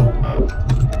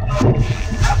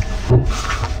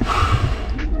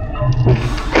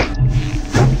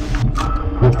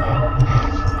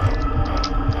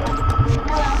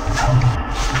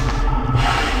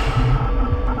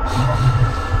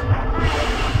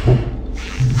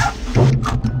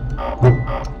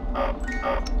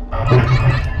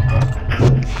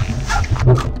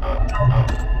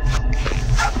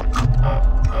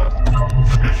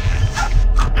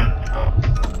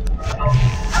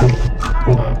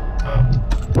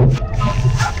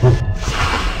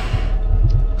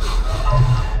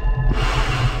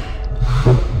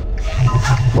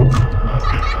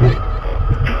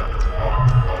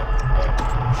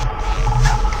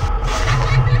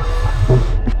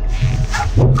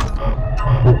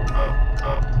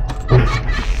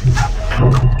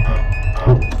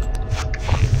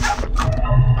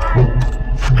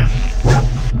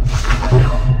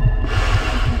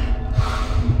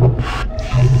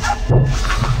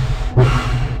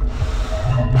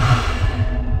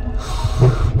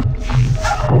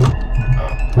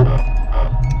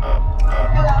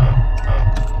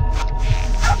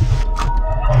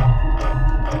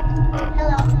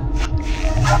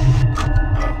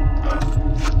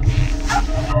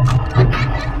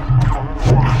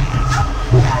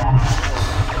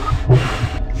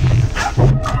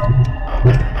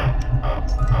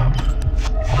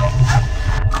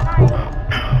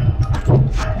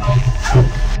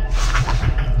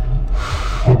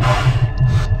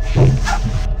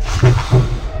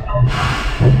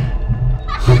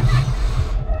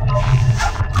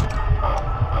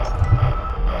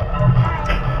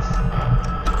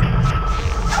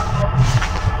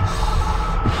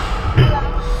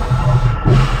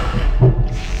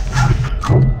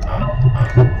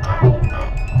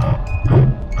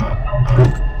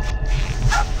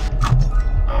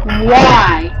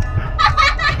 Why?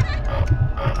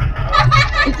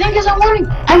 The thing is,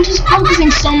 I'm just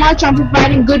focusing so much on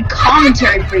providing good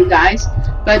commentary for you guys,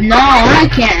 but no, I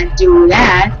can't do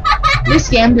that. This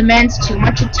game demands too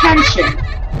much attention.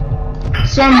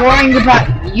 So I'm worrying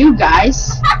about you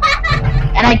guys,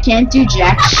 and I can't do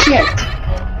jack shit.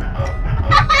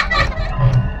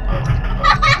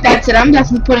 That's it, I'm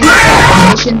definitely putting a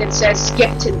notification that says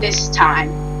skip to this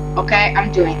time. Okay,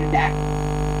 I'm doing that.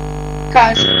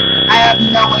 Because I have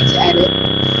no way to edit.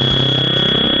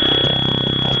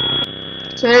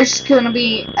 So there's gonna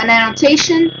be an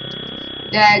annotation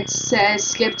that says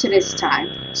skip to this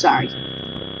time. Sorry.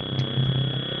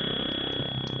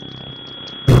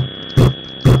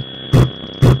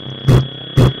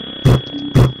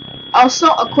 Also,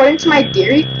 according to my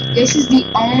theory, this is the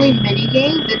only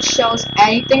minigame that shows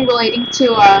anything relating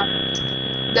to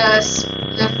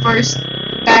the first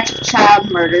batch of child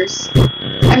murders.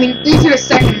 I mean, these are the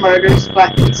second murders,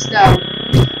 but it's the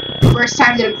first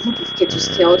time that a group of kids was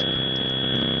killed.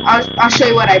 I'll show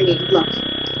you what I mean. Look.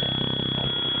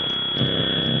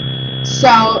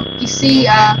 So you see,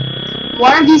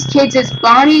 one of these kids is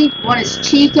Bonnie, one is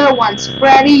Chica, one's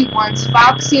Freddy, one's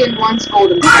Foxy, and one's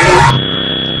Golden Freddy.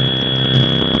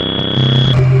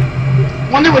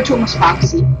 Wonder which one was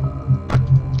Foxy.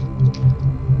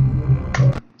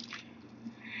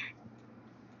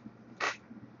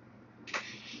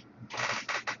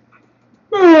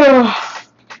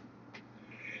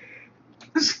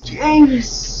 This game is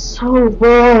so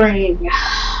boring.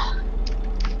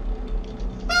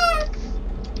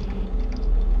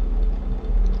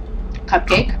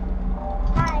 Cupcake.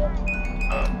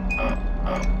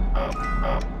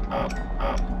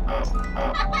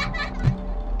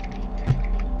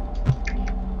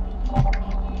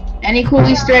 Any cool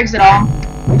Easter eggs at all?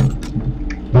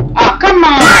 Oh, come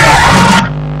on!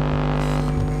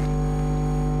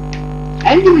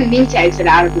 I didn't even need to exit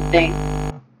out of the thing.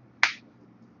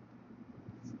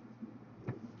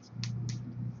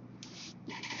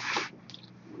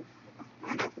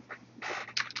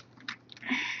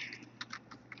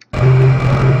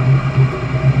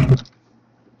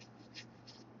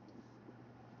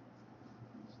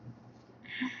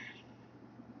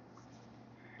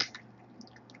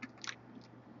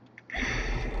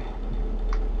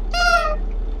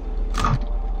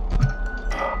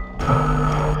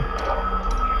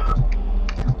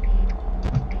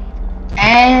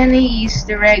 Any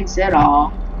Easter eggs at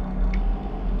all?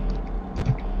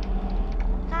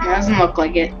 Doesn't look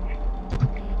like it.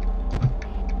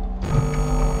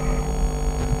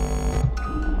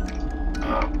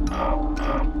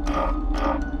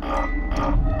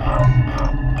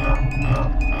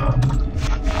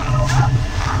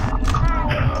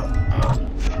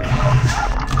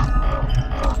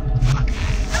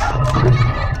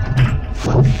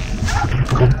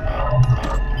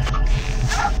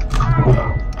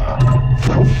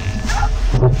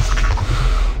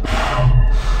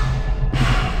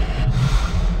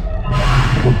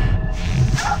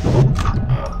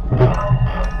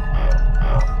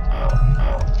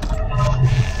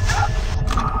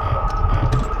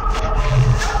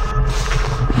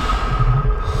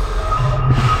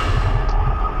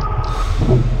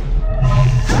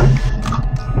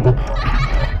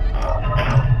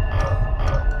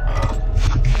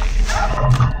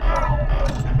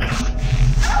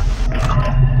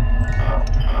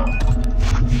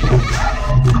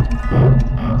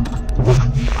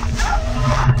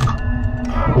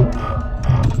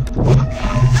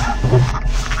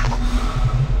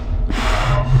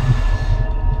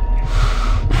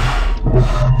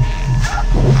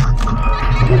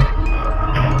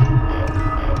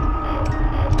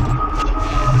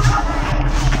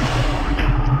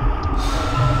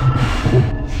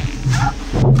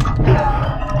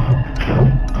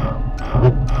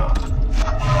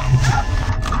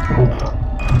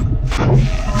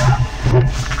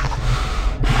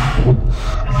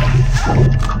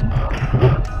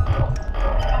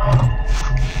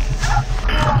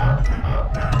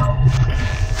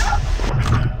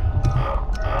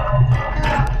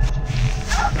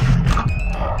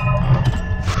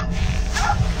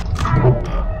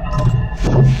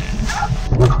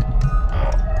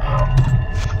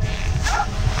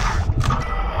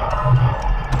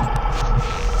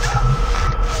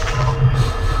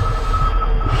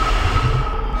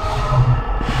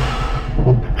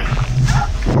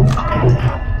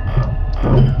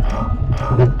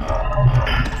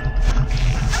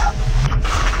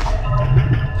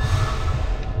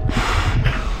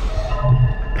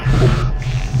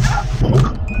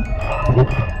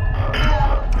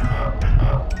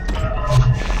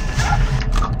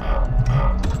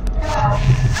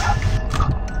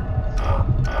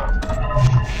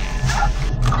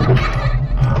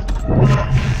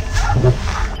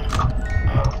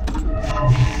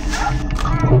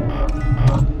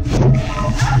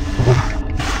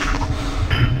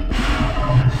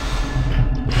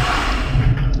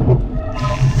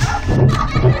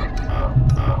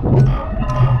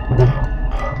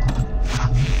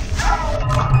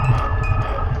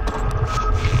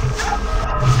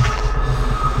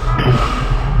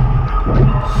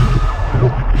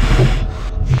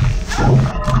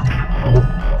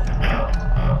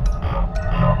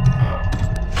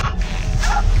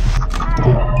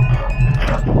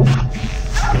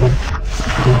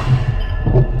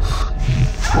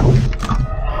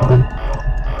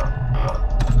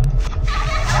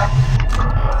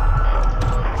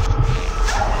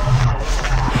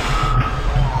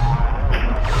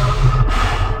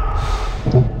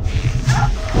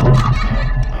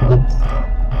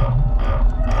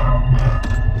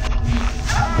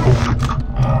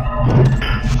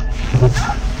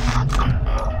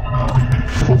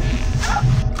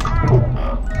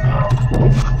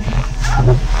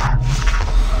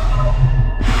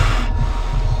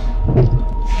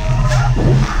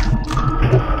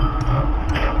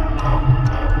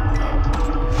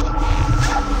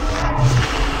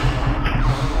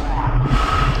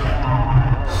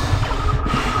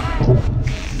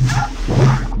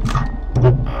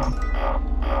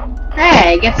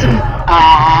 Hey, get some.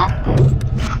 Aww.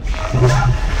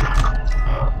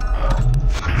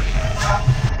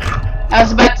 I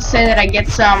was about to say that I get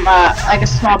some, like a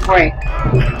small break.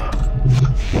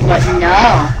 But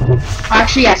no.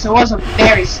 Actually, yes, it was a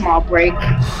very small break.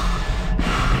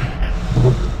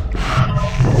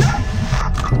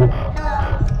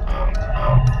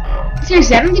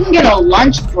 Seriously, I don't even get a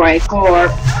lunch break or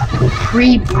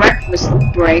pre-breakfast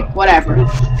break, whatever.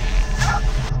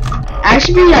 I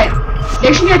should be like,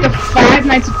 there should be like a Five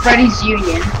Nights at Freddy's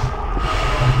union.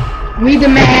 We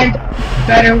demand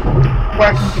better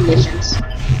working conditions.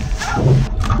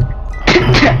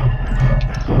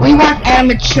 We want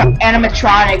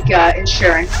animatronic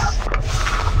insurance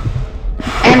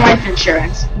and life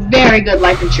insurance. Very good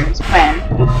life insurance plan.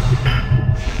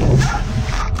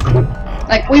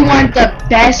 Like, we want the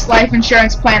best life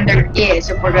insurance plan there is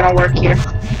if we're gonna work here.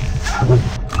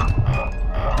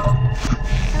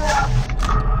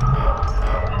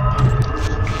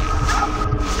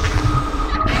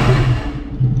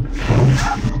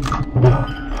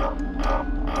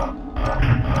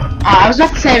 I was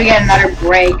about to say we get another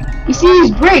break. You see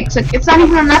these breaks, like, it's not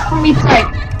even enough for me to,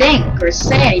 like, think or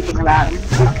say anything about them.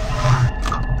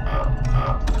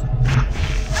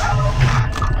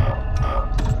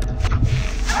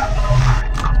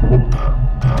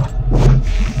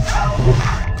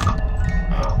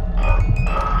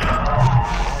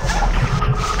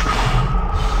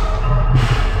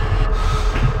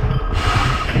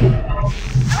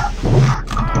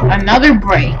 Another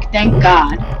break, thank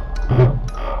God.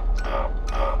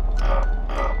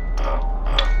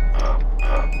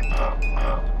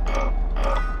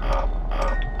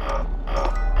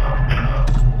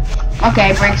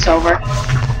 Okay, break's over.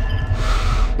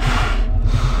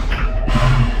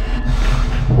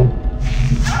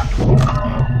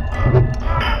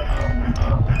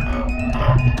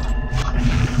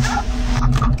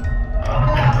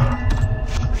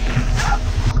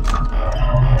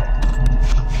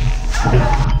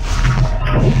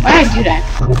 Why did I do that?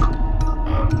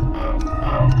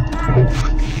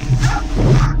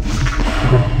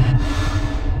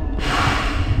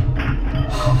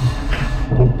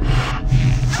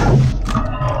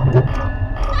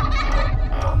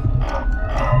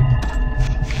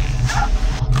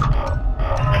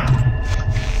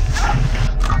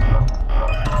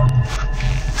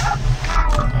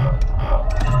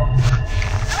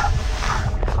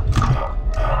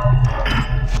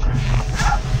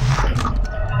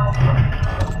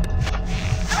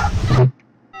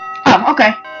 Oh,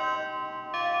 okay.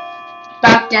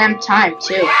 About damn time,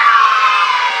 too.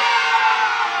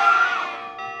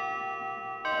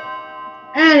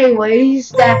 Anyways,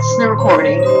 that's the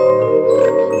recording.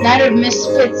 Night of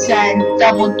Misfits and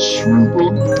Double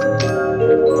Trouble.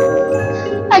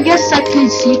 I guess I can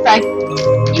see if I...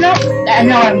 You know, I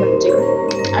know what I'm gonna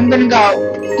do. I'm gonna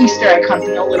go Easter egg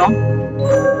hunting a little.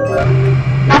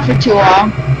 Not for too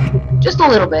long. Just a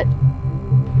little bit.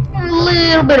 A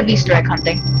little bit of Easter egg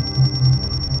hunting.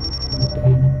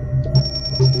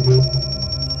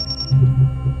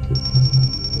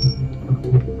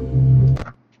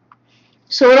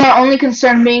 So it are only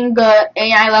concerned being the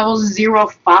AI level 0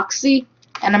 Foxy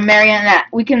and a marionette.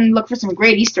 We can look for some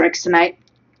great Easter eggs tonight.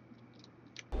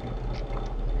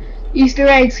 Easter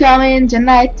eggs coming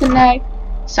tonight.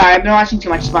 Sorry, I've been watching too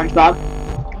much SpongeBob.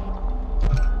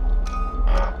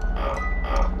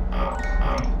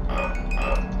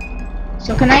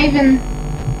 So can I even...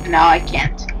 No, I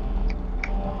can't.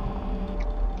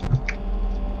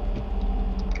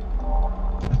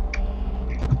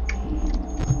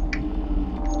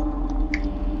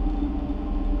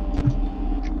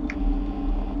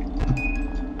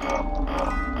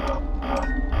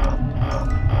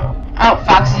 Oh,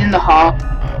 Fox is in the hall.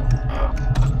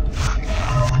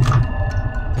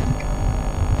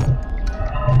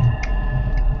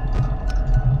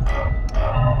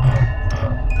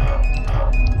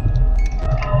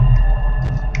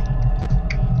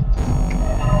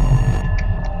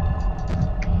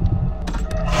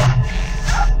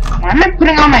 Why am I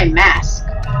putting on my mask?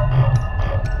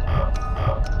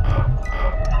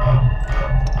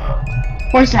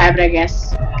 Force habit, I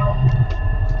guess.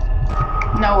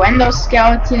 No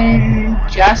endoskeleton,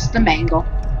 just the mangle.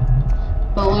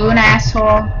 Balloon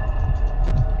asshole.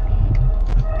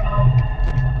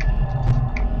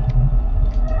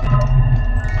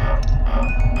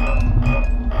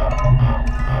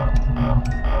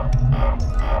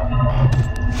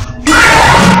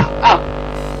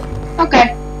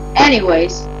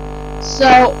 Anyways,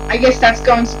 so I guess that's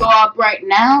going to go up right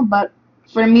now, but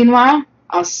for the meanwhile,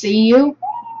 I'll see you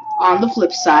on the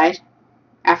flip side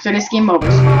after this game over.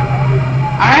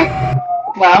 Alright?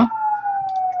 Well,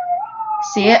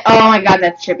 see it. Oh my god,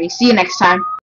 that's trippy. See you next time.